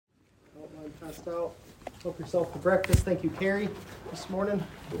passed out. Help yourself to breakfast. Thank you, Carrie, this morning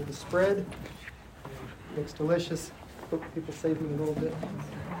for the spread. Looks delicious. Hope people save me a little bit.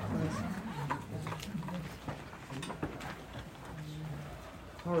 Nice.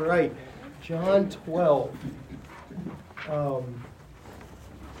 All right, John 12.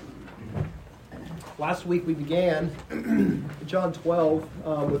 Last week we began John 12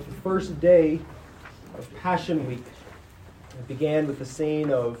 with the first day of Passion Week. It began with the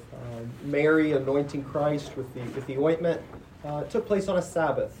scene of Mary anointing Christ with the ointment. It took place on a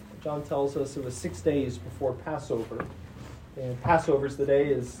Sabbath. John tells us it was 6 days before Passover. And Passover is the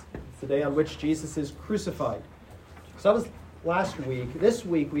day on which Jesus is crucified. So that was last week. This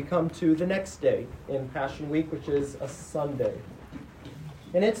week we come to the next day in Passion Week, which is a Sunday.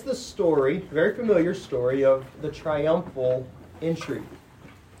 And it's the story, very familiar story, of the triumphal entry.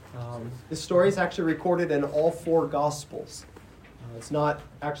 This story is actually recorded in all four Gospels. It's not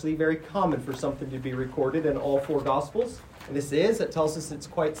actually very common for something to be recorded in all four Gospels. And it tells us it's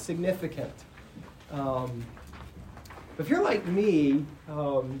quite significant. If you're like me,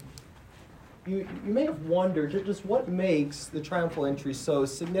 you may have wondered just what makes the triumphal entry so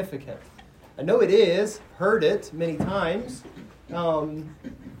significant. I know it is, heard it many times.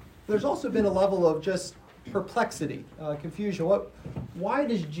 There's also been a level of just perplexity, confusion. Why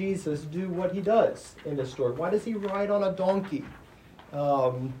does Jesus do what he does in this story? Why does he ride on a donkey?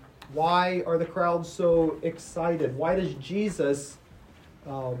 Why are the crowds so excited? Why does Jesus,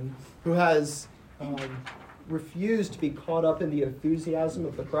 who has refused to be caught up in the enthusiasm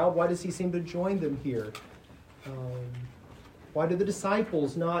of the crowd, why does he seem to join them here? Why do the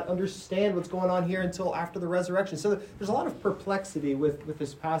disciples not understand what's going on here until after the resurrection? So there's a lot of perplexity with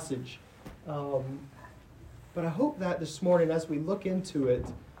this passage. But I hope that this morning, as we look into it,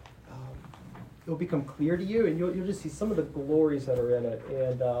 it'll become clear to you, and you'll just see some of the glories that are in it.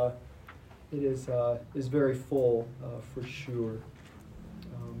 And it is very full, for sure.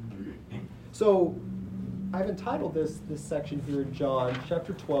 So I've entitled this section here in John,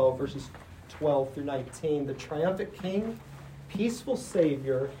 chapter 12, verses 12 through 19, The Triumphant King, Peaceful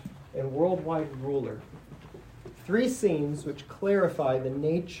Savior, and Worldwide Ruler. Three scenes which clarify the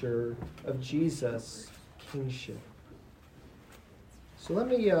nature of Jesus' kingship. So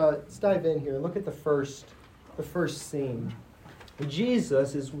let's dive in here and look at the first scene.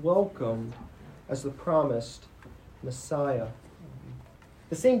 Jesus is welcomed as the promised Messiah.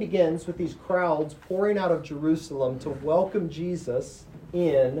 The scene begins with these crowds pouring out of Jerusalem to welcome Jesus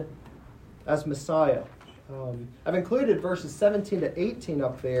in as Messiah. I've included verses 17 to 18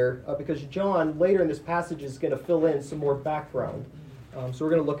 up there because John, later in this passage, is going to fill in some more background. So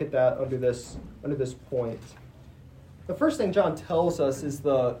we're going to look at that under this point. The first thing John tells us is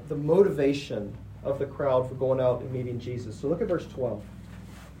the motivation of the crowd for going out and meeting Jesus. So look at verse 12.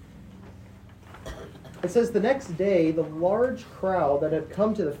 It says, "The next day, the large crowd that had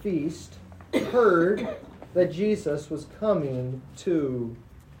come to the feast heard that Jesus was coming to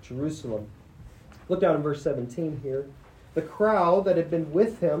Jerusalem." Look down in verse 17 here. "The crowd that had been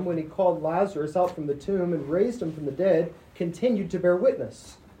with him when he called Lazarus out from the tomb and raised him from the dead continued to bear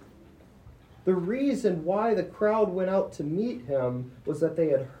witness. The reason why the crowd went out to meet him was that they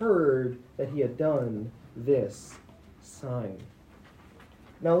had heard that he had done this sign."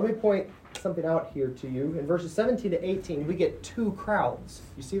 Now let me point something out here to you. In verses 17 to 18, we get two crowds.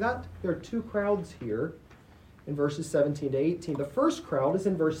 You see that? There are two crowds here in verses 17 to 18. The first crowd is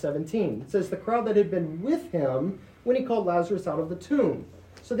in verse 17. It says, "The crowd that had been with him when he called Lazarus out of the tomb."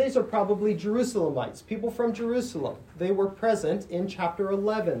 So these are probably Jerusalemites, people from Jerusalem. They were present in chapter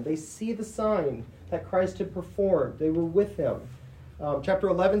 11. They see the sign that Christ had performed. They were with him. Chapter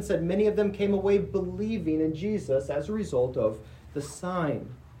 11 said many of them came away believing in Jesus as a result of the sign.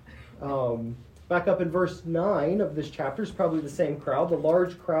 Back up in verse 9 of this chapter is probably the same crowd. The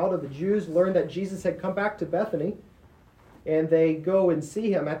large crowd of the Jews learned that Jesus had come back to Bethany, and they go and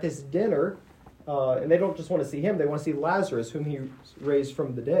see him at this dinner. And they don't just want to see him, they want to see Lazarus, whom he raised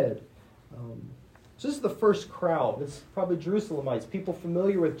from the dead. So this is the first crowd. It's probably Jerusalemites, people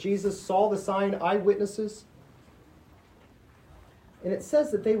familiar with Jesus, saw the sign, eyewitnesses. And it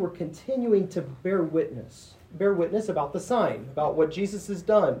says that they were continuing to bear witness about the sign, about what Jesus has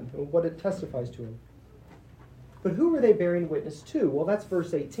done, and what it testifies to him. But who were they bearing witness to? Well, that's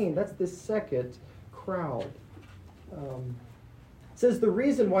verse 18. That's the second crowd. It says the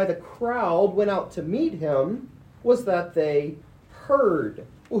reason why the crowd went out to meet him was that they heard.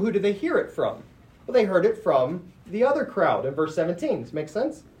 Well, who did they hear it from? Well, they heard it from the other crowd in verse 17. Does it make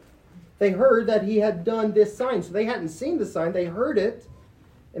sense? They heard that he had done this sign. So they hadn't seen the sign. They heard it.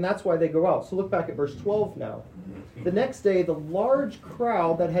 And that's why they go out. So look back at verse 12 now. The next day, the large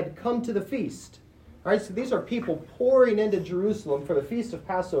crowd that had come to the feast. All right, so these are people pouring into Jerusalem for the feast of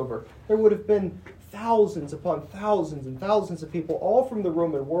Passover. There would have been thousands upon thousands and thousands of people, all from the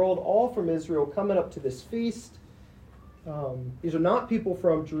Roman world, all from Israel, coming up to this feast. These are not people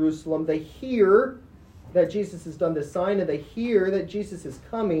from Jerusalem. They hear that Jesus has done this sign, and they hear that Jesus is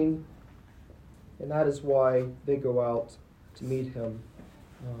coming, and that is why they go out to meet him.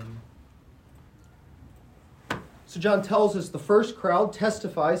 So John tells us the first crowd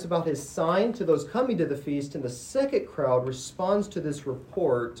testifies about his sign to those coming to the feast, and the second crowd responds to this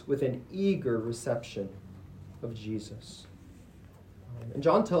report with an eager reception of Jesus. And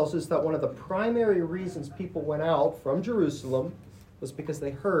John tells us that one of the primary reasons people went out from Jerusalem was because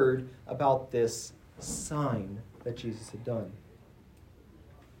they heard about this sign that Jesus had done.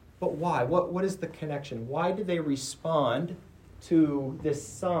 But why? What is the connection? Why did they respond to this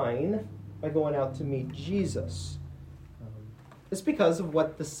sign by going out to meet Jesus? It's because of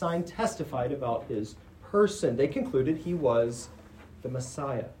what the sign testified about his person. They concluded he was the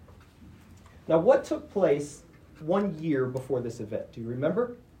Messiah. Now, what took place 1 year before this event? Do you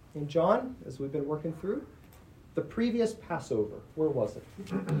remember? In John, as we've been working through, the previous Passover. Where was it?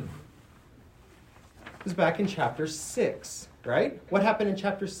 It was back in chapter 6, right? What happened in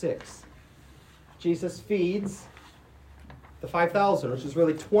chapter 6? Jesus feeds the 5,000, which is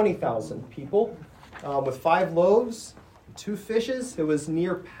really 20,000 people, with 5 loaves, 2 fishes. It was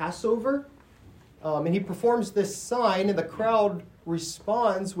near Passover. And he performs this sign, and the crowd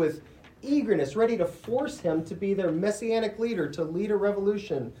responds with eagerness, ready to force him to be their messianic leader, to lead a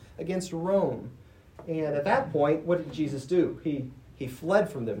revolution against Rome. And at that point, what did Jesus do? He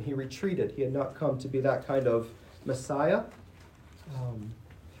fled from them. He retreated. He had not come to be that kind of Messiah.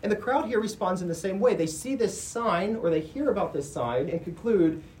 And the crowd here responds in the same way. They see this sign, or they hear about this sign, and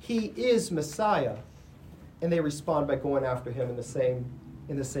conclude he is Messiah. And they respond by going after him in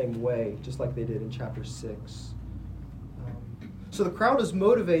the same way, just like they did in chapter 6. So the crowd is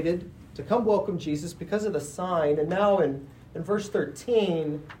motivated to come welcome Jesus because of the sign. And now in verse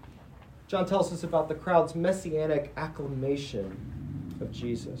 13, John tells us about the crowd's messianic acclamation of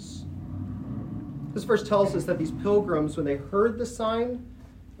Jesus. This verse tells us that these pilgrims, when they heard the sign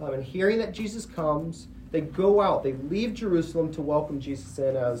and hearing that Jesus comes, they go out, they leave Jerusalem to welcome Jesus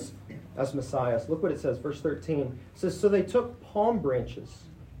in as Messiah. So look what it says, verse 13. It says, so they took palm branches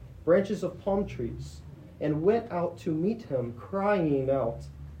of palm trees, and went out to meet him, crying out,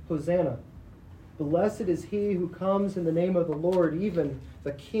 Hosanna! Blessed is he who comes in the name of the Lord, even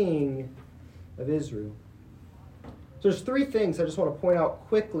the King of Israel. So there's 3 things I just want to point out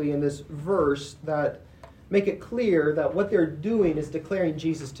quickly in this verse that make it clear that what they're doing is declaring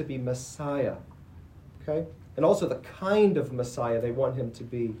Jesus to be Messiah. Okay? And also the kind of Messiah they want him to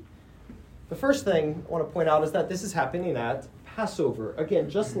be. The first thing I want to point out is that this is happening at Passover. Again,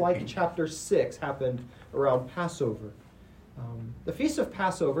 just like chapter 6 happened around Passover. The Feast of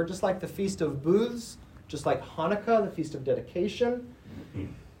Passover, just like the Feast of Booths, just like Hanukkah, the Feast of Dedication,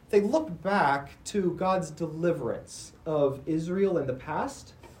 they look back to God's deliverance of Israel in the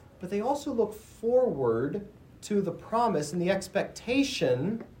past, but they also look forward to the promise and the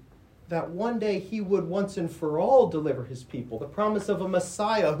expectation that one day he would once and for all deliver his people, the promise of a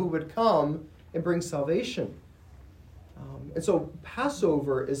Messiah who would come and bring salvation. And so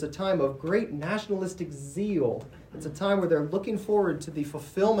Passover is a time of great nationalistic zeal. It's a time where they're looking forward to the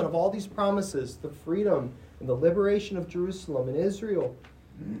fulfillment of all these promises, the freedom and the liberation of Jerusalem and Israel.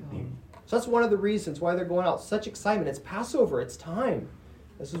 So that's one of the reasons why they're going out. Such excitement. It's Passover. It's time.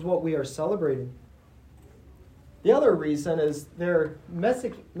 This is what we are celebrating. The other reason is their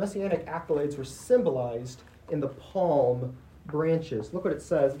messianic accolades were symbolized in the palm branches. Look what it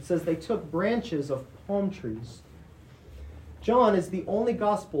says. It says they took branches of palm trees. John is the only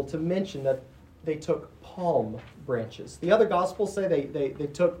gospel to mention that they took palm branches. The other gospels say they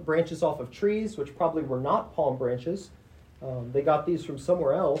took branches off of trees, which probably were not palm branches. They got these from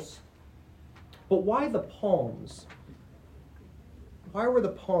somewhere else. But why the palms? Why were the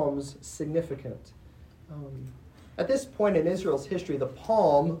palms significant? At this point in Israel's history, the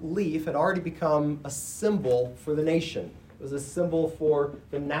palm leaf had already become a symbol for the nation. It was a symbol for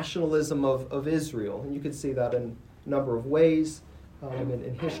the nationalism of Israel. And you can see that in a number of ways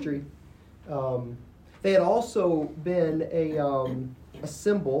in history. They had also been a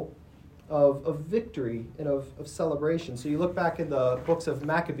symbol of victory and of celebration. So you look back in the books of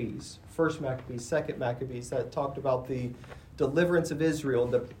Maccabees, First Maccabees, Second Maccabees, that talked about the deliverance of Israel,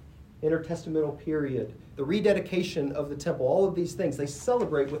 the intertestamental period, the rededication of the temple, all of these things, they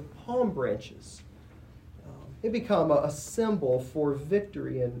celebrate with palm branches. They become a symbol for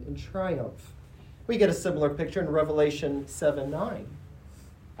victory and triumph. We get a similar picture in Revelation 7:9.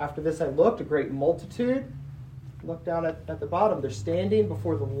 After this I looked, a great multitude. Look down at the bottom. They're standing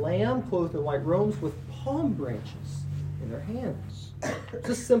before the Lamb, clothed in white robes with palm branches in their hands. It's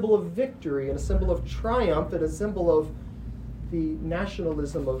a symbol of victory and a symbol of triumph and a symbol of the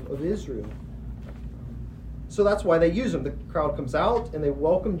nationalism of Israel. So that's why they use them. The crowd comes out and they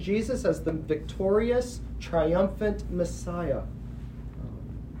welcome Jesus as the victorious, triumphant Messiah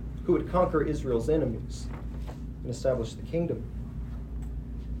who would conquer Israel's enemies and establish the kingdom.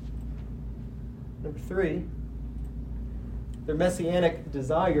 Number 3, their messianic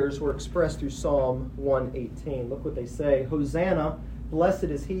desires were expressed through Psalm 118. Look what they say. Hosanna, blessed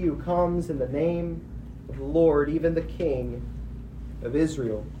is he who comes in the name of the Lord, even the King of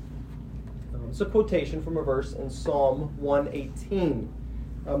Israel. It's a quotation from a verse in Psalm 118.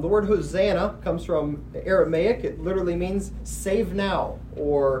 The word Hosanna comes from Aramaic. It literally means save now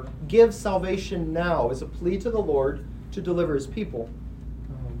or give salvation now, as a plea to the Lord to deliver his people.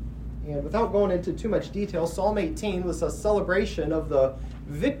 And without going into too much detail, Psalm 18 was a celebration of the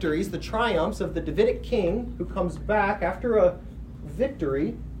victories, the triumphs of the Davidic king who comes back after a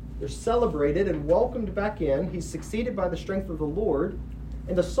victory. They're celebrated and welcomed back in. He's succeeded by the strength of the Lord.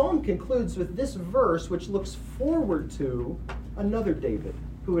 And the psalm concludes with this verse, which looks forward to another David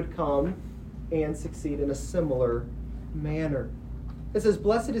who would come and succeed in a similar manner. It says,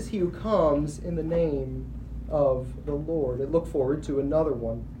 blessed is he who comes in the name of the Lord. It looked forward to another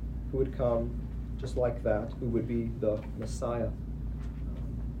one who would come just like that, who would be the Messiah.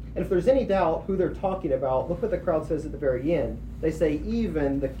 And if there's any doubt who they're talking about, look what the crowd says at the very end. They say,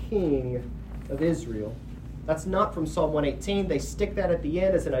 even the King of Israel. That's not from Psalm 118. They stick that at the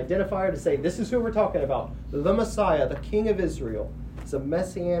end as an identifier to say, this is who we're talking about. The Messiah, the King of Israel. It's a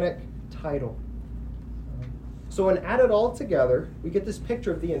messianic title. So when added all together, we get this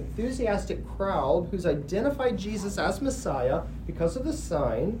picture of the enthusiastic crowd who's identified Jesus as Messiah because of the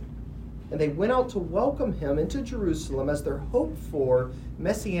sign, and they went out to welcome him into Jerusalem as their hoped-for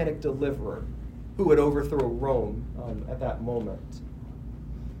messianic deliverer who would overthrow Rome at that moment.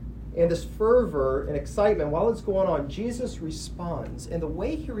 And this fervor and excitement, while it's going on, Jesus responds. And the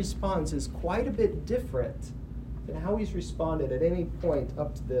way he responds is quite a bit different than how he's responded at any point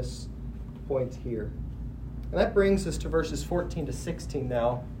up to this point here. And that brings us to verses 14 to 16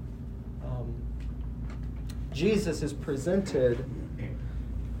 now. Jesus is presented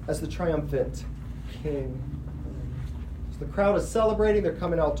as the triumphant king. So the crowd is celebrating. They're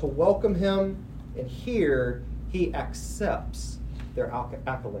coming out to welcome him. And here he accepts their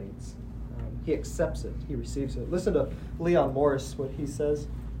accolades. He accepts it. He receives it. Listen to Leon Morris, what he says.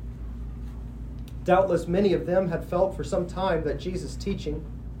 Doubtless many of them had felt for some time that Jesus' teaching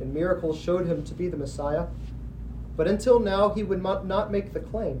and miracles showed him to be the Messiah. But until now, he would not make the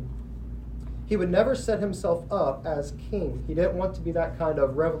claim. He would never set himself up as king. He didn't want to be that kind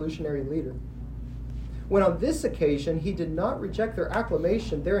of revolutionary leader. When on this occasion he did not reject their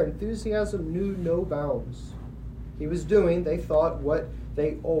acclamation, their enthusiasm knew no bounds. He was doing, they thought, what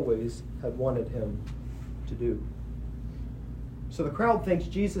they always had wanted him to do. So the crowd thinks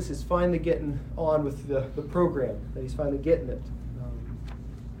Jesus is finally getting on with the program, that he's finally getting it.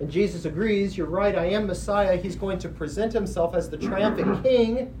 And Jesus agrees, you're right, I am Messiah. He's going to present himself as the triumphant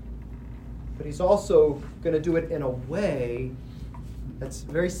king, but he's also going to do it in a way that's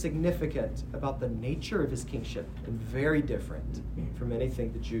very significant about the nature of his kingship and very different from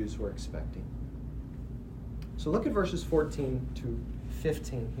anything the Jews were expecting. So look at verses 14 to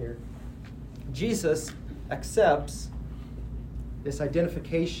 15 here. Jesus accepts this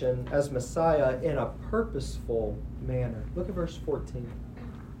identification as Messiah in a purposeful manner. Look at verse 14.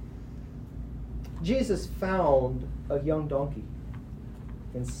 Jesus found a young donkey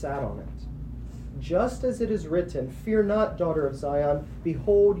and sat on it. Just as it is written, fear not, daughter of Zion,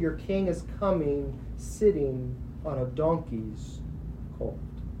 behold, your king is coming, sitting on a donkey's colt.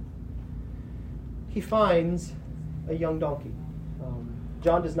 He finds a young donkey.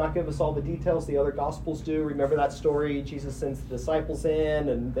 John does not give us all the details. The other Gospels do. Remember that story? Jesus sends the disciples in,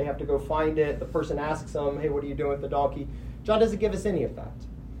 and they have to go find it. The person asks them, hey, what are you doing with the donkey? John doesn't give us any of that.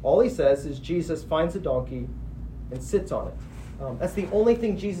 All he says is Jesus finds a donkey and sits on it. That's the only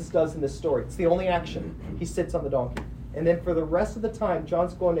thing Jesus does in this story. It's the only action. He sits on the donkey. And then for the rest of the time,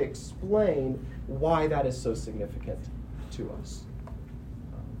 John's going to explain why that is so significant to us.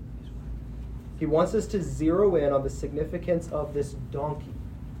 He wants us to zero in on the significance of this donkey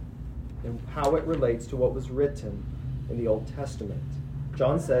and how it relates to what was written in the Old Testament.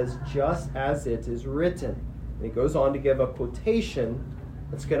 John says, just as it is written. And he goes on to give a quotation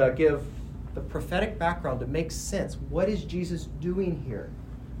that's going to give the prophetic background to make sense. What is Jesus doing here?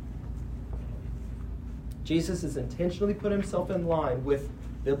 Jesus has intentionally put himself in line with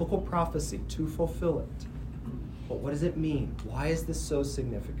biblical prophecy to fulfill it. But what does it mean? Why is this so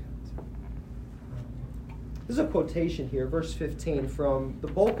significant? There's a quotation here, verse 15, the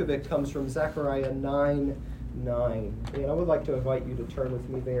bulk of it comes from Zechariah 9:9. And I would like to invite you to turn with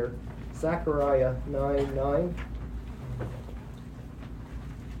me there. Zechariah 9:9.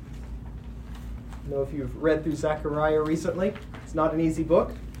 I don't know if you've read through Zechariah recently. It's not an easy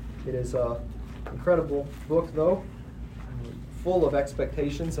book. It is an incredible book, though, full of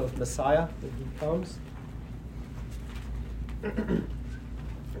expectations of Messiah that he comes.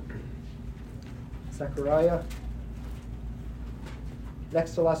 Zechariah.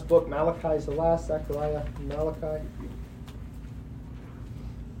 Next to last book, Malachi is the last. Zechariah, Malachi.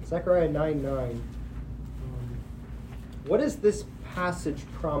 Zechariah 9:9. What is this passage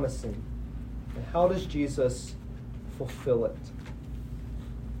promising? And how does Jesus fulfill it?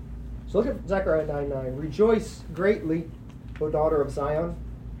 So look at Zechariah 9:9. Rejoice greatly, O daughter of Zion.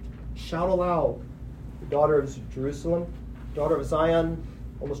 Shout aloud, the daughter of Jerusalem. Daughter of Zion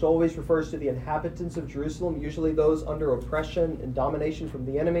almost always refers to the inhabitants of Jerusalem, usually those under oppression and domination from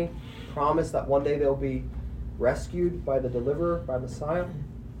the enemy, promise that one day they'll be rescued by the deliverer, by Messiah.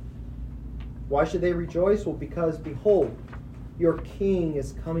 Why should they rejoice? Well, because, behold, your king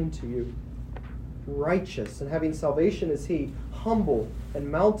is coming to you. Righteous and having salvation is he, humble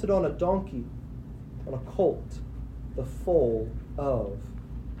and mounted on a donkey, on a colt, the foal of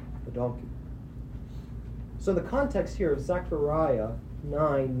the donkey. So in the context here of Zechariah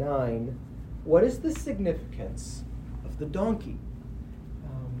 9:9, what is the significance of the donkey?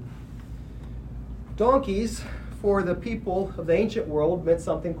 Donkeys, for the people of the ancient world, meant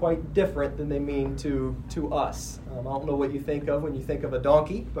something quite different than they mean to us. I don't know what you think of when you think of a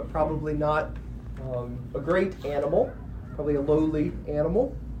donkey, but probably not a great animal, probably a lowly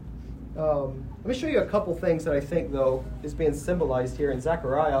animal. Let me show you a couple things that I think, though, is being symbolized here in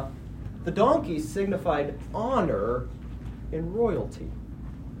Zechariah. The donkey signified honor and royalty.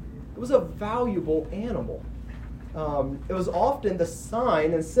 It was a valuable animal. It was often the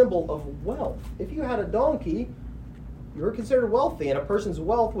sign and symbol of wealth. If you had a donkey, you were considered wealthy, and a person's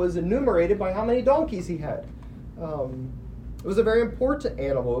wealth was enumerated by how many donkeys he had. It was a very important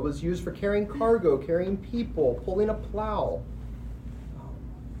animal. It was used for carrying cargo, carrying people, pulling a plow.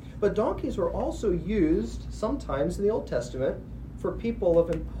 But donkeys were also used sometimes in the Old Testament for people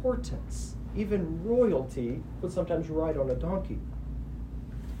of importance. Even royalty would sometimes ride on a donkey.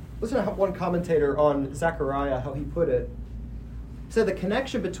 Listen to how one commentator on Zechariah, how he put it. He said the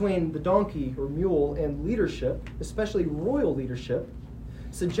connection between the donkey or mule and leadership, especially royal leadership,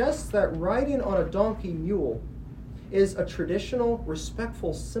 suggests that riding on a donkey mule is a traditional,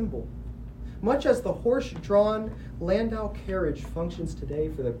 respectful symbol, much as the horse-drawn landau carriage functions today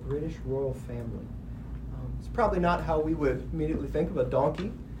for the British royal family. It's probably not how we would immediately think of a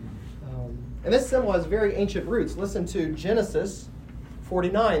donkey. And this symbol has very ancient roots. Listen to Genesis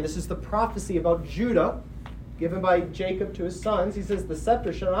 49. This is the prophecy about Judah, given by Jacob to his sons. He says, the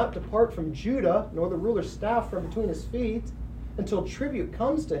scepter shall not depart from Judah, nor the ruler's staff from between his feet, until tribute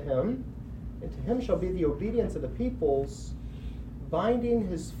comes to him, and to him shall be the obedience of the peoples, binding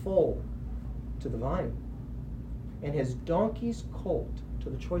his foal to the vine, and his donkey's colt to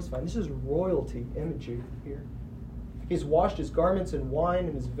the choice vine. This is royalty imagery here. He's washed his garments in wine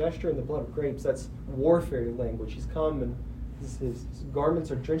and his vesture in the blood of grapes. That's warfare language. He's come and his garments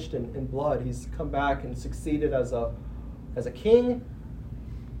are drenched in blood. He's come back and succeeded as a king,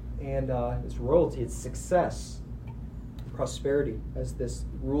 and his royalty, its success, prosperity as this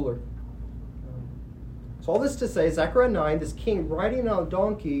ruler. So all this to say, Zechariah 9, this king riding on a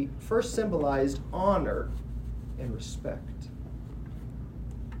donkey first symbolized honor and respect.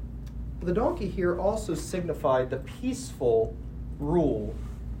 The donkey here also signified the peaceful rule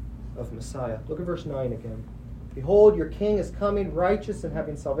of Messiah. Look at verse 9 again. Behold, your king is coming, righteous and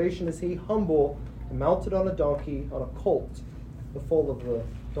having salvation is he, humble and mounted on a donkey, on a colt, the foal of the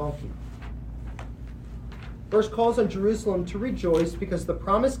donkey. Verse calls on Jerusalem to rejoice because the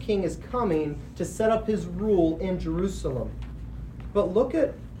promised king is coming to set up his rule in Jerusalem. But look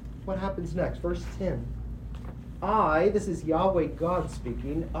at what happens next. Verse 10. This is Yahweh God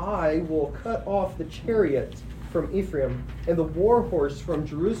speaking, I will cut off the chariot from Ephraim and the war horse from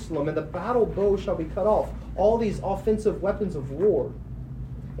Jerusalem, and the battle bow shall be cut off, all these offensive weapons of war.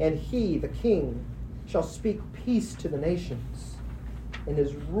 And he, the king, shall speak peace to the nations, and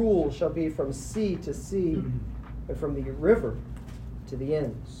his rule shall be from sea to sea, and from the river to the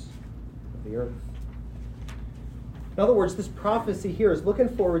ends of the earth. In other words, this prophecy here is looking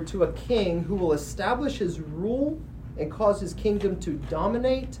forward to a king who will establish his rule and cause his kingdom to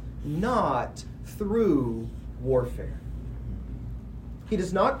dominate, not through warfare. He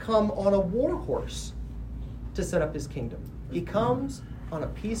does not come on a war horse to set up his kingdom. He comes on a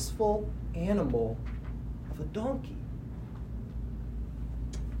peaceful animal of a donkey.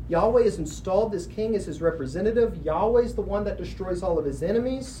 Yahweh has installed this king as his representative. Yahweh is the one that destroys all of his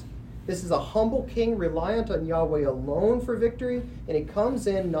enemies. This is a humble king reliant on Yahweh alone for victory, and he comes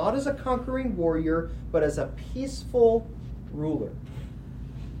in not as a conquering warrior, but as a peaceful ruler.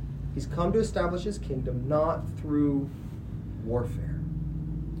 He's come to establish his kingdom not through warfare.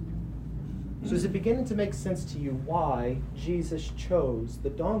 So is it beginning to make sense to you why Jesus chose the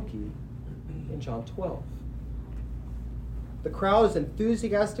donkey in John 12? The crowd is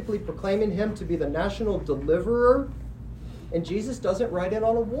enthusiastically proclaiming him to be the national deliverer, and Jesus doesn't ride in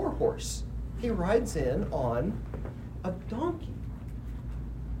on a war horse. He rides in on a donkey.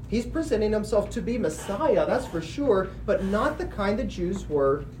 He's presenting himself to be Messiah, that's for sure, but not the kind the Jews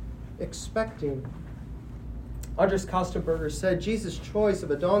were expecting. Andres Kostenberger said, Jesus' choice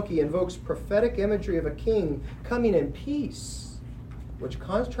of a donkey invokes prophetic imagery of a king coming in peace, which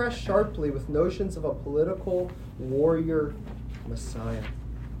contrasts sharply with notions of a political warrior Messiah.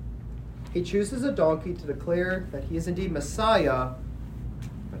 He chooses a donkey to declare that he is indeed Messiah,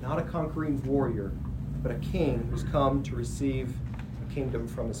 but not a conquering warrior, but a king who's come to receive a kingdom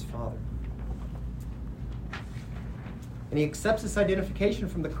from his Father. And he accepts this identification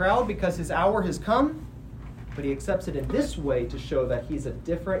from the crowd because his hour has come, but he accepts it in this way to show that he's a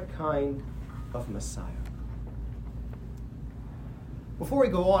different kind of Messiah. Before we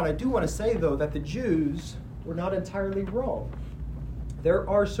go on, I do want to say, though, that the Jews were not entirely wrong. There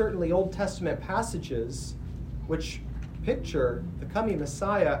are certainly Old Testament passages which picture the coming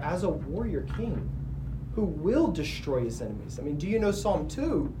Messiah as a warrior king who will destroy his enemies. I mean, do you know Psalm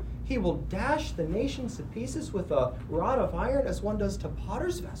 2? He will dash the nations to pieces with a rod of iron as one does to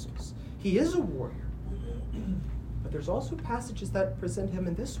potter's vessels. He is a warrior. But there's also passages that present him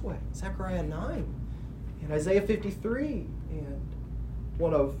in this way. Zechariah 9 and Isaiah 53 and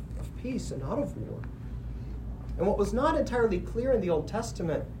one of peace and not of war. And what was not entirely clear in the Old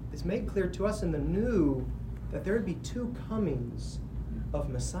Testament is made clear to us in the New, that there would be two comings of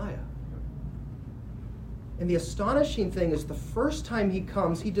Messiah. And the astonishing thing is the first time he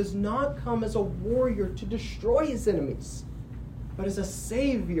comes, he does not come as a warrior to destroy his enemies, but as a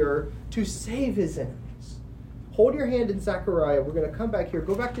savior to save his enemies. Hold your hand in Zechariah. We're going to come back here.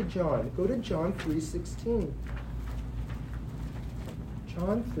 Go back to John. Go to John 3:16.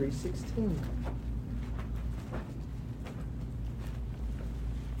 John 3:16.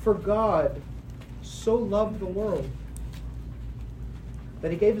 For God so loved the world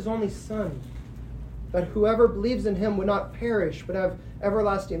that he gave his only Son, that whoever believes in him would not perish but have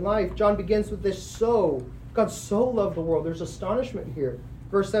everlasting life. John begins with this so. God so loved the world. There's astonishment here.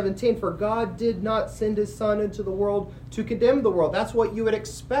 Verse 17, for God did not send his Son into the world to condemn the world. That's what you would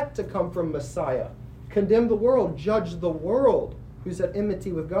expect to come from Messiah. Condemn the world, judge the world, who's at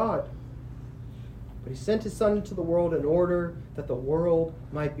enmity with God. But he sent his Son into the world in order that the world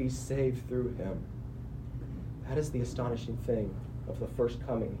might be saved through him. That is the astonishing thing of the first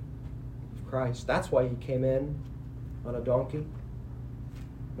coming of Christ. That's why he came in on a donkey.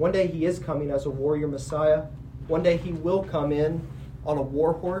 One day he is coming as a warrior Messiah. One day he will come in on a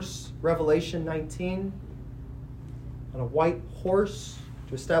war horse, Revelation 19, on a white horse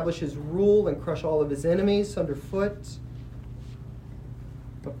to establish his rule and crush all of his enemies underfoot.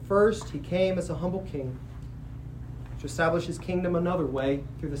 But first, he came as a humble king to establish his kingdom another way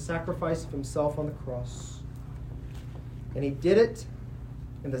through the sacrifice of himself on the cross. And he did it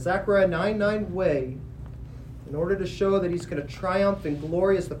in the Zechariah 9:9 way in order to show that he's going to triumph in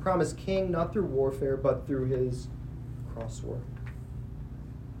glory as the promised king, not through warfare, but through his cross work.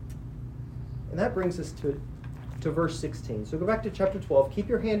 And that brings us to verse 16. So go back to chapter 12. Keep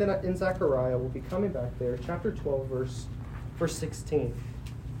your hand in Zechariah. We'll be coming back there. Chapter 12, verse 16.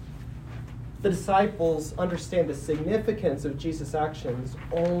 The disciples understand the significance of Jesus' actions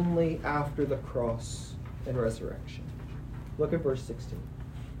only after the cross and resurrection. Look at verse 16.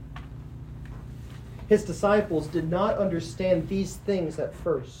 His disciples did not understand these things at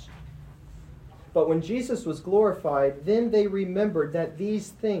first. But when Jesus was glorified, then they remembered that these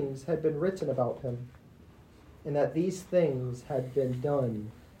things had been written about him, and that these things had been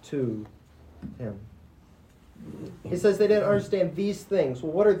done to him. He says they didn't understand these things.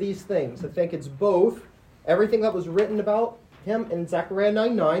 Well, what are these things? I think it's both everything that was written about him in Zechariah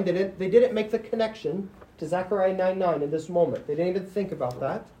 9:9. They didn't make the connection to Zechariah 9:9 in this moment. They didn't even think about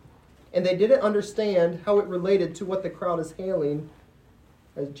that. And they didn't understand how it related to what the crowd is hailing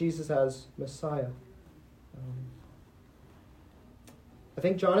as Jesus as Messiah. I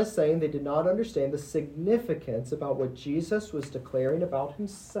think John is saying they did not understand the significance about what Jesus was declaring about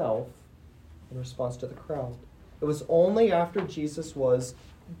himself in response to the crowd. It was only after Jesus was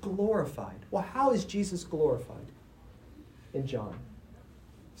glorified. Well, how is Jesus glorified in John?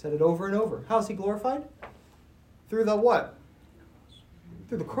 He said it over and over. How is he glorified? Through the what?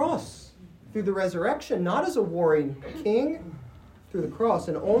 Through the cross. Through the resurrection, not as a warring king, through the cross.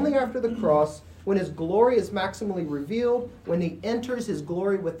 And only after the cross, when his glory is maximally revealed, when he enters his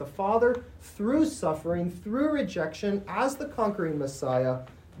glory with the Father, through suffering, through rejection, as the conquering Messiah,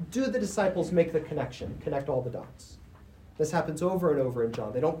 do the disciples make the connection, connect all the dots. This happens over and over in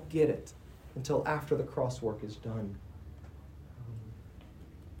John. They don't get it until after the cross work is done.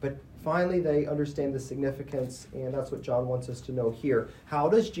 But finally, they understand the significance, and that's what John wants us to know here. How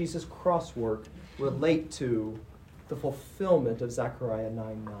does Jesus' cross work relate to the fulfillment of Zechariah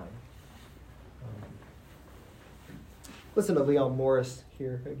 9:9? Listen to Leon Morris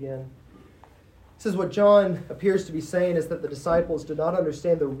here again. He says what John appears to be saying is that the disciples did not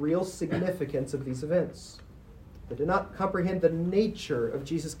understand the real significance of these events. They did not comprehend the nature of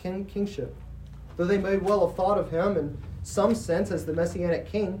Jesus' kingship. Though they may well have thought of him in some sense as the Messianic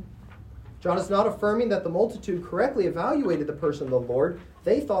king, John is not affirming that the multitude correctly evaluated the person of the Lord.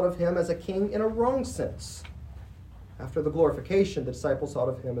 They thought of him as a king in a wrong sense. After the glorification, the disciples thought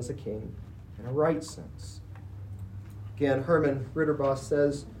of him as a king in a right sense. Again, Herman Ritterboss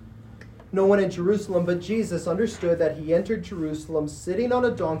says, no one in Jerusalem but Jesus understood that he entered Jerusalem sitting on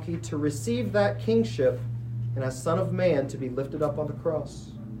a donkey to receive that kingship and as Son of Man to be lifted up on the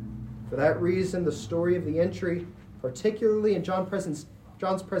cross. For that reason, the story of the entry, particularly in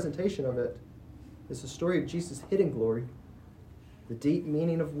John's presentation of it, is the story of Jesus' hidden glory, the deep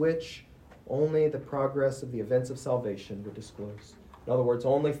meaning of which only the progress of the events of salvation would disclose. In other words,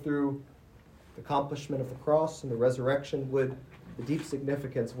 only through the accomplishment of the cross and the resurrection would the deep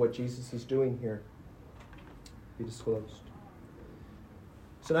significance of what Jesus is doing here be disclosed.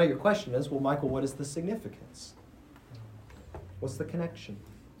 So now your question is, well, Michael, what is the significance? What's the connection?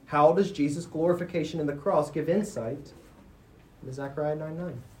 How does Jesus' glorification in the cross give insight into Zechariah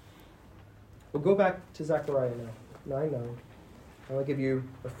 9:9? We'll go back to Zechariah now, 9:9. I'll give you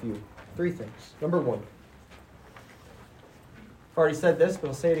a few. 3 things. Number 1. I've already said this, but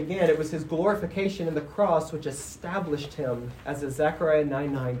I'll say it again. It was his glorification in the cross which established him as a Zechariah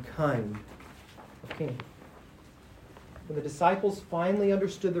 9:9 kind of king. When the disciples finally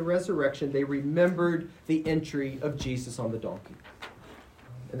understood the resurrection, they remembered the entry of Jesus on the donkey.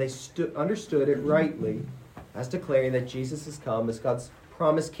 And they understood it rightly as declaring that Jesus has come as God's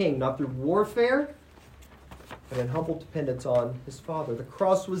promised king, not through warfare, but in humble dependence on his Father. The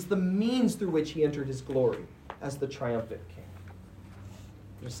cross was the means through which he entered his glory as the triumphant king.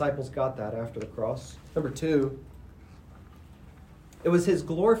 The disciples got that after the cross. Number 2, it was his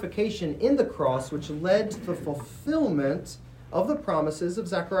glorification in the cross which led to the fulfillment of the promises of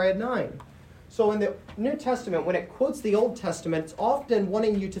Zechariah 9. So in the New Testament, when it quotes the Old Testament, it's often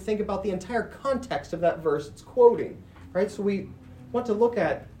wanting you to think about the entire context of that verse it's quoting. Right? So we want to look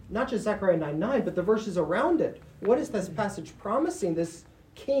at not just Zechariah 9:9, but the verses around it. What is this passage promising this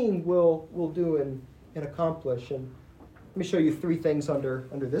king will do and accomplish? And let me show you 3 things under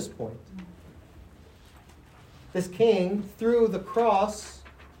this point. This king, through the cross,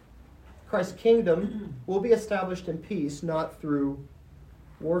 Christ's kingdom, will be established in peace, not through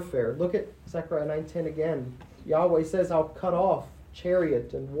warfare. Look at Zechariah 9:10 again. Yahweh says, I'll cut off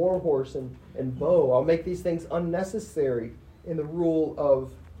chariot and war horse and bow. I'll make these things unnecessary in the rule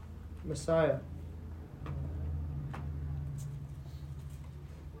of Messiah.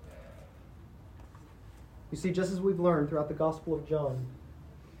 You see, just as we've learned throughout the Gospel of John,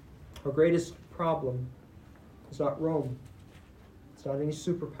 our greatest problem is not Rome. It's not any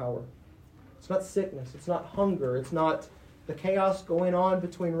superpower. It's not sickness. It's not hunger. It's not the chaos going on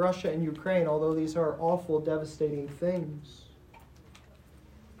between Russia and Ukraine, although these are awful, devastating things.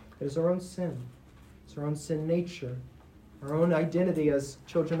 It is our own sin. It's our own sin nature, our own identity as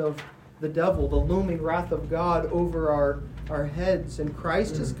children of the devil, the looming wrath of God over our heads. And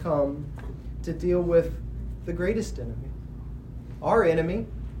Christ has come to deal with the greatest enemy, our enemy,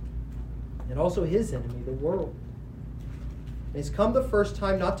 and also his enemy, the world. And he's come the first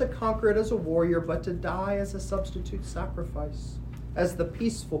time not to conquer it as a warrior, but to die as a substitute sacrifice, as the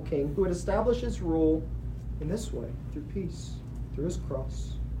peaceful king who would establish his rule in this way, through peace, through his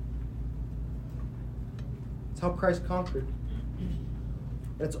cross. It's how Christ conquered.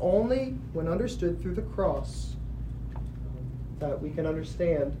 And it's only when understood through the cross that we can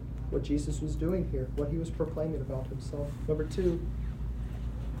understand what Jesus was doing here, what he was proclaiming about himself. Number 2,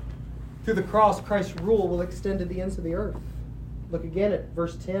 through the cross, Christ's rule will extend to the ends of the earth. Look again at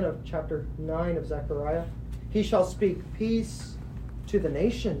verse 10 of chapter 9 of Zechariah. He shall speak peace to the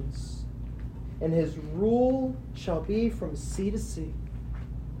nations, and his rule shall be from sea to sea,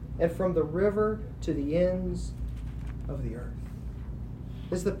 and from the river to the ends of the earth.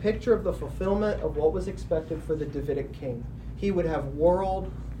 This is the picture of the fulfillment of what was expected for the Davidic king. He would have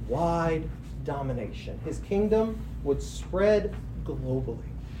worldwide domination. His kingdom would spread globally.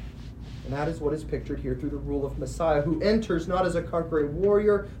 And that is what is pictured here through the rule of Messiah, who enters not as a conquering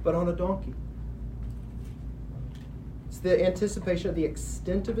warrior, but on a donkey. It's the anticipation of the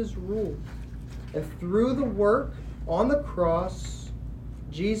extent of his rule. And through the work on the cross,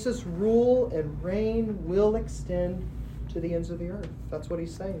 Jesus' rule and reign will extend to the ends of the earth. That's what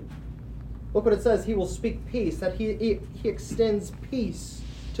he's saying. Look what it says. He will speak peace, that he extends peace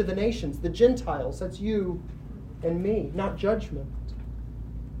to the nations, the Gentiles. That's you and me, not judgment.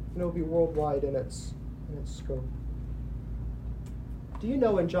 And it will be worldwide in its scope. Do you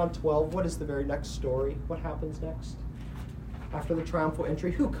know in John 12, what is the very next story? What happens next? After the triumphal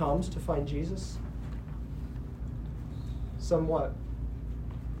entry, who comes to find Jesus? Some what?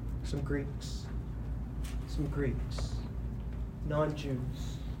 Some Greeks. Some Greeks.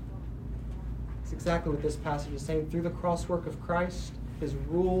 Non-Jews. It's exactly what this passage is saying. Through the crosswork of Christ, his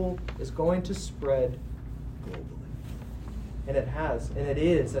rule is going to spread globally. And it has, and it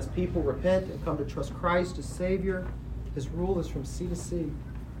is. As people repent and come to trust Christ as Savior, his rule is from sea to sea.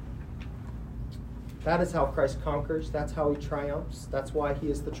 That is how Christ conquers. That's how he triumphs. That's why he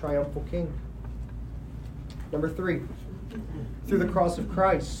is the triumphal king. Number 3, through the cross of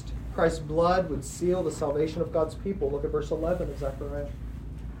Christ, Christ's blood would seal the salvation of God's people. Look at verse 11 of Zechariah.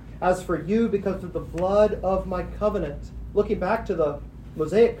 As for you, because of the blood of my covenant, looking back to the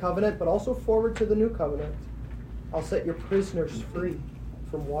Mosaic covenant, but also forward to the new covenant, I'll set your prisoners free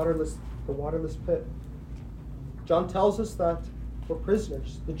from the waterless pit. John tells us that we're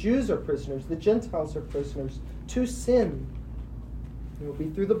prisoners. The Jews are prisoners. The Gentiles are prisoners to sin. It will be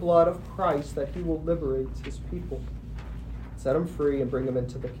through the blood of Christ that he will liberate his people, set them free, and bring them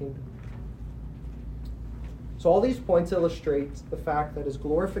into the kingdom. So all these points illustrate the fact that his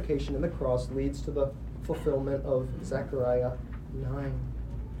glorification in the cross leads to the fulfillment of Zechariah 9.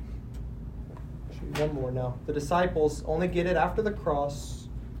 One more now. The disciples only get it after the cross.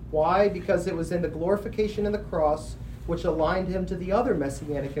 Why? Because it was in the glorification in the cross which aligned him to the other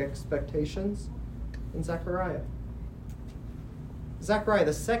messianic expectations in Zechariah. Zechariah,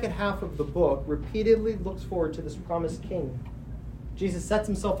 the second half of the book, repeatedly looks forward to this promised king. Jesus sets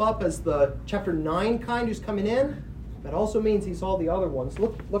himself up as the chapter 9 kind who's coming in. That also means he's all the other ones.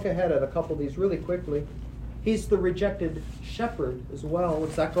 Look ahead at a couple of these really quickly. He's the rejected shepherd as well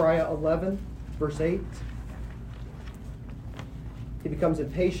with Zechariah 11. Verse 8, he becomes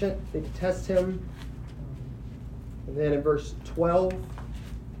impatient. They detest him. And then in verse 12,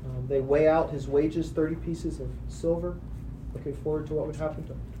 they weigh out his wages, 30 pieces of silver, looking forward to what would happen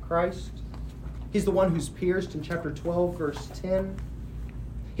to Christ. He's the one who's pierced in chapter 12, verse 10.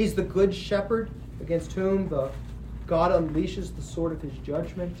 He's the good shepherd against whom God unleashes the sword of his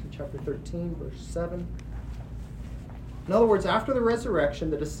judgment in chapter 13, verse 7. In other words, after the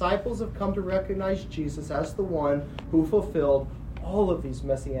resurrection, the disciples have come to recognize Jesus as the one who fulfilled all of these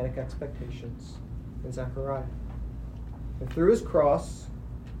messianic expectations in Zechariah. And through his cross,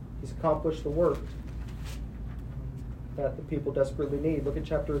 he's accomplished the work that the people desperately need. Look at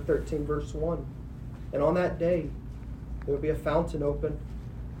chapter 13, verse 1. And on that day, there will be a fountain open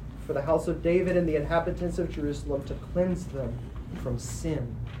for the house of David and the inhabitants of Jerusalem to cleanse them from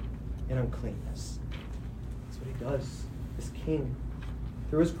sin and uncleanness. That's what he does. This king,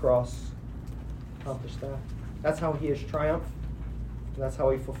 through his cross, accomplished that. That's how he has triumphed, and that's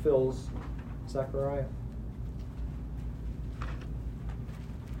how he fulfills Zechariah.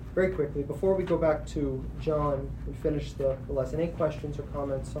 Very quickly, before we go back to John and finish the lesson, any questions or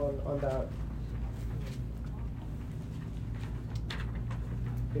comments on that?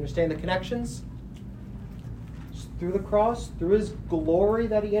 You understand the connections? Through the cross, through his glory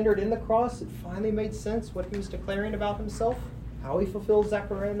that he entered in the cross, it finally made sense what he was declaring about himself, how he fulfilled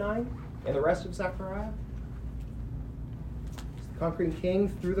Zechariah 9 and the rest of Zechariah. He's the conquering king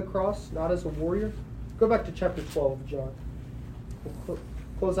through the cross, not as a warrior. Go back to chapter 12 of John. We'll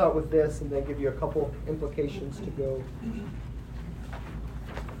close out with this and then give you a couple implications to go.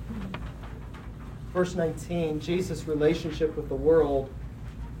 Verse 19, Jesus' relationship with the world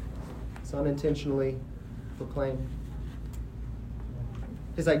is unintentionally proclaimed.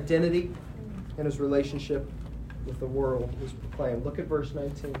 His identity and his relationship with the world is proclaimed. Look at verse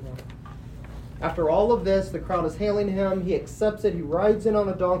 19 now. After all of this, the crowd is hailing him. He accepts it. He rides in on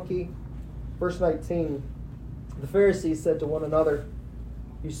a donkey. Verse 19, the Pharisees said to one another,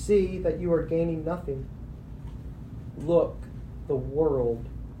 "You see that you are gaining nothing. Look, the world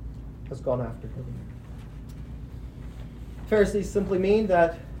has gone after him." Pharisees simply mean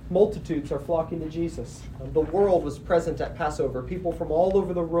that multitudes are flocking to Jesus. The world was present at Passover. People from all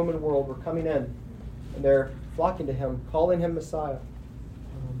over the Roman world were coming in, and they're flocking to him, calling him Messiah.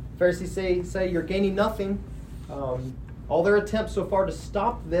 Pharisees say you're gaining nothing. All their attempts so far to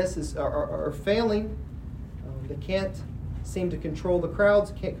stop this are failing. They can't seem to control the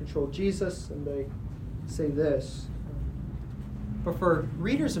crowds, can't control Jesus, and they say this. But for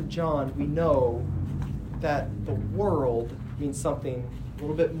readers of John, we know that the world means something a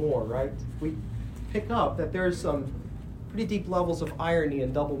little bit more, right? We pick up that there's some pretty deep levels of irony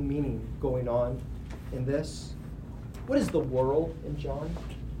and double meaning going on in this. What is the world in John?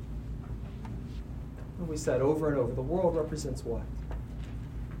 Well, we said over and over, the world represents what?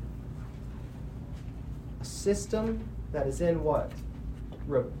 A system that is in what?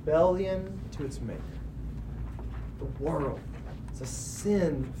 Rebellion to its maker. The world. It's a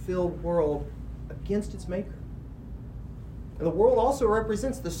sin-filled world against its maker. And the world also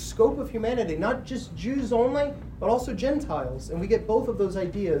represents the scope of humanity, not just Jews only, but also Gentiles. And we get both of those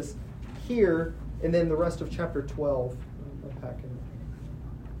ideas here and then the rest of chapter 12 unpacking.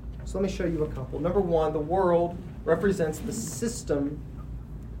 So let me show you a couple. Number one, the world represents the system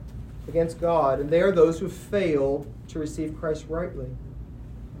against God, and they are those who fail to receive Christ rightly.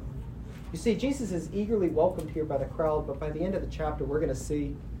 You see, Jesus is eagerly welcomed here by the crowd, but by the end of the chapter, we're going to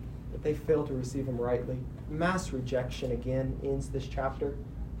see that they fail to receive him rightly. Mass rejection again ends this chapter.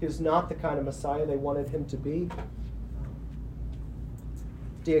 He was not the kind of Messiah they wanted him to be.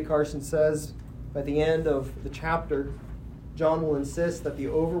 D.A. Carson says, by the end of the chapter, John will insist that the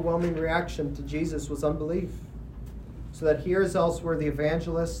overwhelming reaction to Jesus was unbelief, so that here as elsewhere, the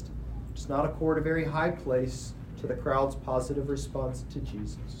evangelist does not accord a very high place to the crowd's positive response to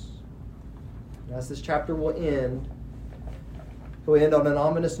Jesus. And as this chapter will end, it will end on an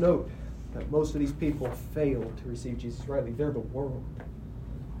ominous note that most of these people failed to receive Jesus rightly. They're the world,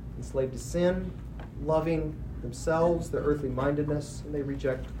 enslaved to sin, loving themselves, their earthly mindedness, and they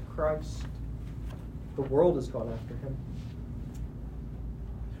reject Christ. The world has gone after him.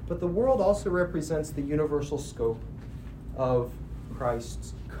 But the world also represents the universal scope of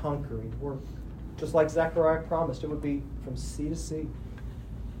Christ's conquering work. Just like Zechariah promised, it would be from sea to sea.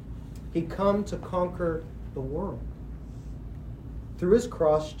 He'd come to conquer the world. Through his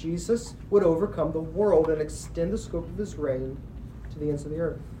cross, Jesus would overcome the world and extend the scope of his reign to the ends of the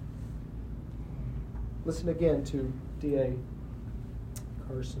earth. Listen again to D.A.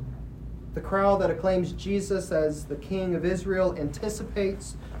 Carson. The crowd that acclaims Jesus as the King of Israel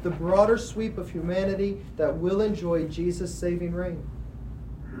anticipates the broader sweep of humanity that will enjoy Jesus' saving reign.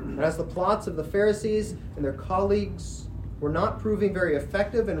 And as the plots of the Pharisees and their colleagues were not proving very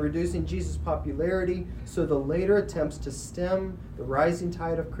effective in reducing Jesus' popularity, so the later attempts to stem the rising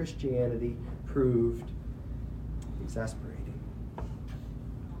tide of Christianity proved exasperating.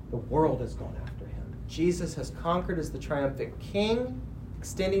 The world has gone after him. Jesus has conquered as the triumphant king,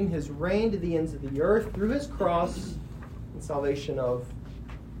 extending his reign to the ends of the earth through his cross and salvation of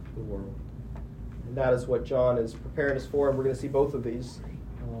the world. And that is what John is preparing us for, and we're going to see both of these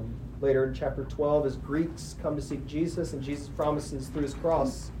later in chapter 12 as Greeks come to seek Jesus, and Jesus promises through his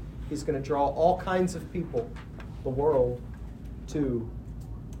cross he's going to draw all kinds of people, the world, to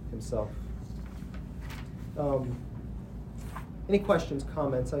himself. Any questions,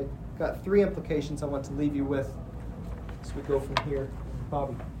 comments? I got 3 implications I want to leave you with as we go from here.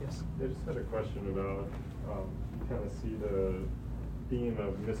 Bobby, yes? I just had a question about, you kind of see the theme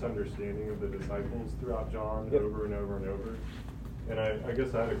of misunderstanding of the disciples throughout John over and over and over. And I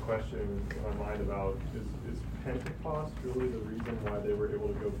guess I had a question in my mind about, is Pentecost really the reason why they were able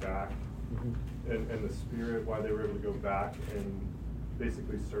to go back, and the Spirit, why they were able to go back and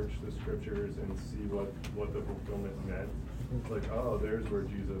basically search the Scriptures and see what the fulfillment meant? Like, oh, there's where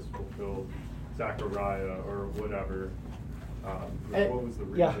Jesus fulfilled Zechariah or whatever. What was the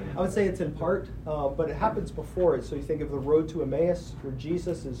reason? Yeah, I would say it's in part, but it happens before it. So you think of the road to Emmaus, where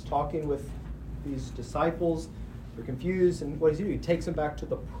Jesus is talking with these disciples. They're confused, and what does he do? He takes them back to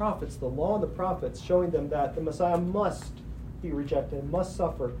the prophets, the law and the prophets, showing them that the Messiah must be rejected, must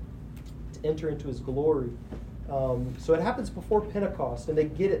suffer to enter into his glory. So it happens before Pentecost, and they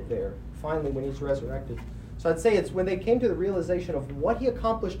get it there, finally, when he's resurrected. So I'd say it's when they came to the realization of what he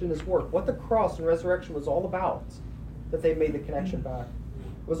accomplished in his work, what the cross and resurrection was all about, that they made the connection back.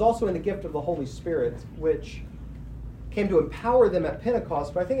 It was also in the gift of the Holy Spirit, which came to empower them at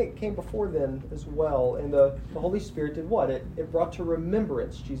Pentecost, but I think it came before then as well. And the Holy Spirit did what? It brought to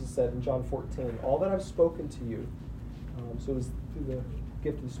remembrance, Jesus said in John 14, all that I've spoken to you. So it was through the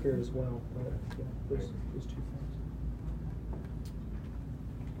gift of the Spirit as well. Right? Yeah, those two things.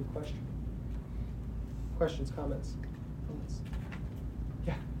 Good question. Questions, comments?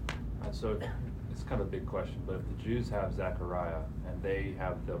 Yeah. So it's kind of a big question, but if the Jews have Zechariah and they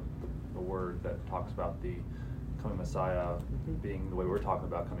have the word that talks about the coming Messiah being the way we're talking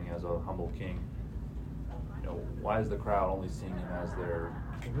about, coming as a humble king, why is the crowd only seeing him as their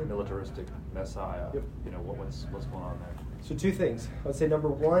militaristic Messiah? Yep. What's going on there? So two things. I would say number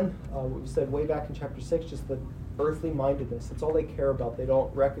one, what we said way back in chapter 6, just the earthly mindedness. That's all they care about. They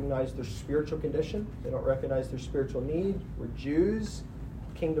don't recognize their spiritual condition. They don't recognize their spiritual need. We're Jews.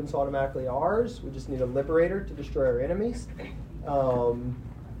 Kingdom's automatically ours. We just need a liberator to destroy our enemies.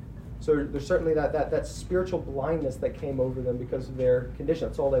 So there's certainly that spiritual blindness that came over them because of their condition.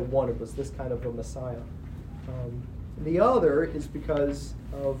 That's all they wanted, was this kind of a Messiah. The other is because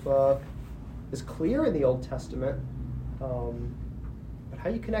of, it's clear in the Old Testament, but how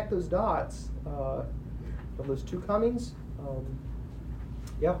you connect those dots of those two comings,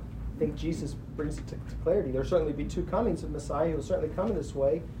 I think Jesus brings it to clarity. There'll certainly be two comings of Messiah. He will certainly come in this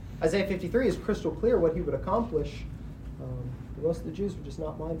way. Isaiah 53 is crystal clear what he would accomplish. Most of the Jews were just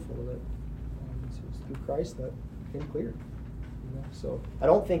not mindful of it. So it's through Christ that became clear. So I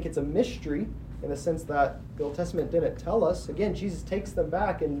don't think it's a mystery in the sense that the Old Testament didn't tell us. Again, Jesus takes them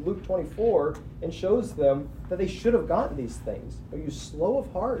back in Luke 24 and shows them that they should have gotten these things. Are you slow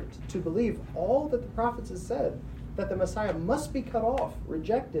of heart to believe all that the prophets have said, that the Messiah must be cut off,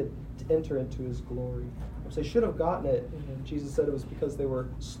 rejected, to enter into his glory? So they should have gotten it. And Jesus said it was because they were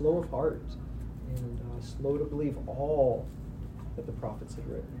slow of heart and slow to believe all that the prophets had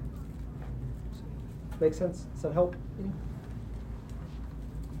written. Make sense? Does that help?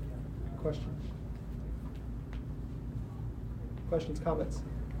 Questions? Questions, comments?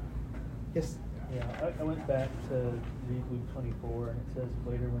 Yes? Yeah, I went back to read Luke 24, and it says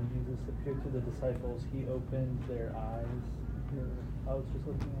later when Jesus appeared to the disciples, he opened their eyes. I was just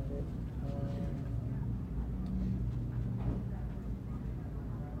looking at it.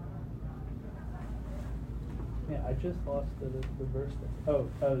 I just lost the verse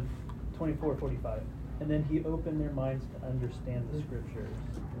there. 24:45. And then he opened their minds to understand the scriptures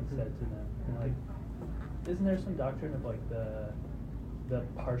and said to them, and isn't there some doctrine of the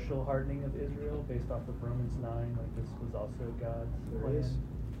partial hardening of Israel based off of Romans 9? This was also God's plan. Is.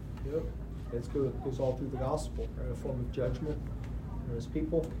 Yep. It goes all through the gospel, right? A form of judgment. His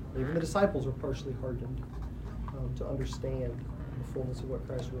people, even the disciples, were partially hardened to understand the fullness of what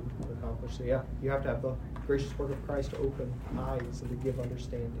Christ would accomplish. So you have to have the gracious work of Christ to open eyes and to give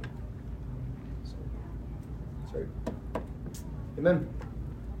understanding. So that's right. Amen.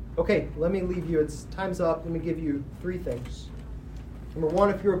 Okay, let me leave you. It's time's up. Let me give you three things. Number one,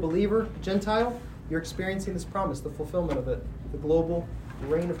 if you're a believer, a Gentile, you're experiencing this promise, the fulfillment of it, the global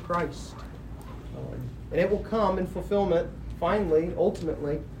reign of Christ. And it will come in fulfillment, finally,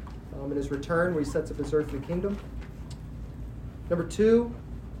 ultimately, in his return where he sets up his earthly kingdom. Number two,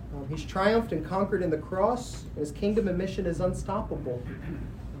 he's triumphed and conquered in the cross, and his kingdom and mission is unstoppable.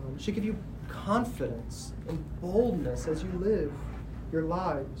 It should give you confidence and boldness as you live your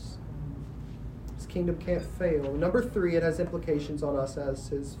lives. His kingdom can't fail. And number three, it has implications on us as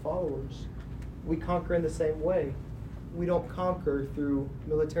his followers. We conquer in the same way. We don't conquer through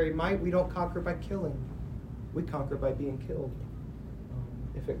military might. We don't conquer by killing. We conquer by being killed.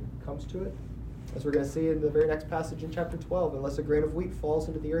 If it comes to it, as we're going to see in the very next passage in chapter 12, unless a grain of wheat falls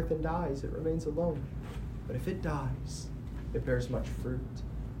into the earth and dies, it remains alone. But if it dies, it bears much fruit.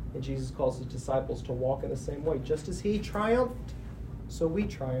 And Jesus calls his disciples to walk in the same way. Just as he triumphed, so we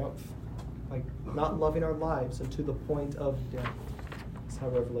triumph by not loving our lives and to the point of death. That's how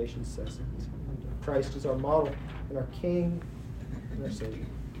Revelation says it. And Christ is our model and our King and our Savior.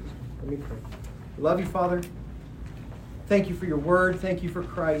 Let me pray. We love you, Father. Thank you for your word. Thank you for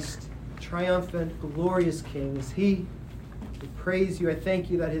Christ, triumphant, glorious King. As he, we praise you. I thank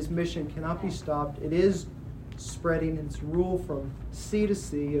you that his mission cannot be stopped. It is spreading its rule from sea to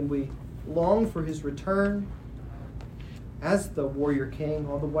sea, and we long for his return as the warrior king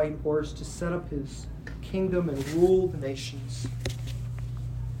on the white horse to set up his kingdom and rule the nations.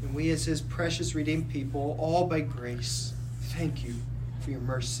 And we as his precious redeemed people, all by grace, thank you for your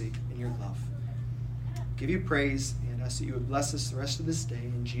mercy and your love. Give you praise and ask that you would bless us the rest of this day.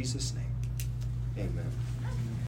 In Jesus' name, amen.